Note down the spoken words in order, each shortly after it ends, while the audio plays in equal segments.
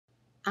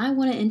I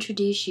want to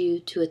introduce you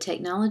to a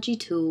technology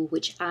tool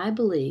which I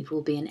believe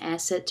will be an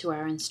asset to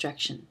our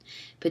instruction,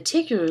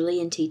 particularly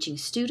in teaching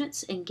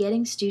students and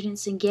getting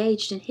students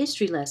engaged in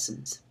history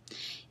lessons.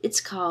 It's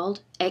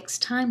called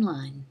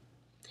XTimeline.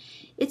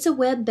 It's a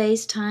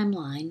web-based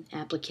timeline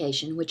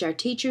application which our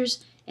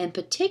teachers and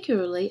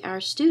particularly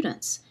our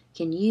students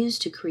can use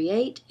to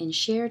create and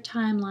share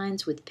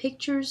timelines with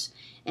pictures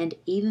and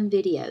even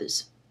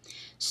videos.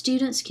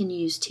 Students can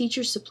use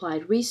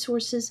teacher-supplied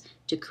resources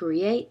to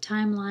create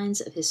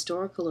timelines of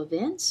historical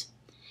events,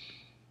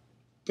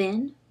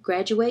 then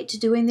graduate to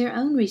doing their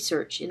own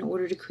research in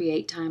order to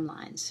create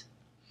timelines.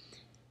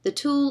 The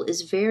tool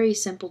is very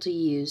simple to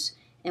use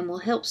and will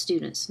help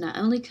students not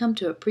only come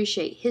to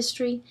appreciate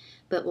history,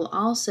 but will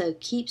also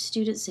keep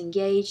students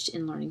engaged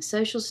in learning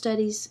social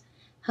studies,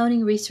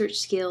 honing research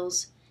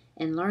skills,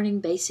 and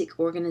learning basic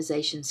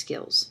organization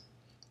skills.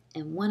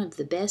 And one of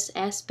the best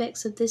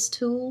aspects of this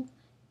tool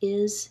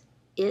is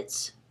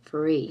it's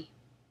free.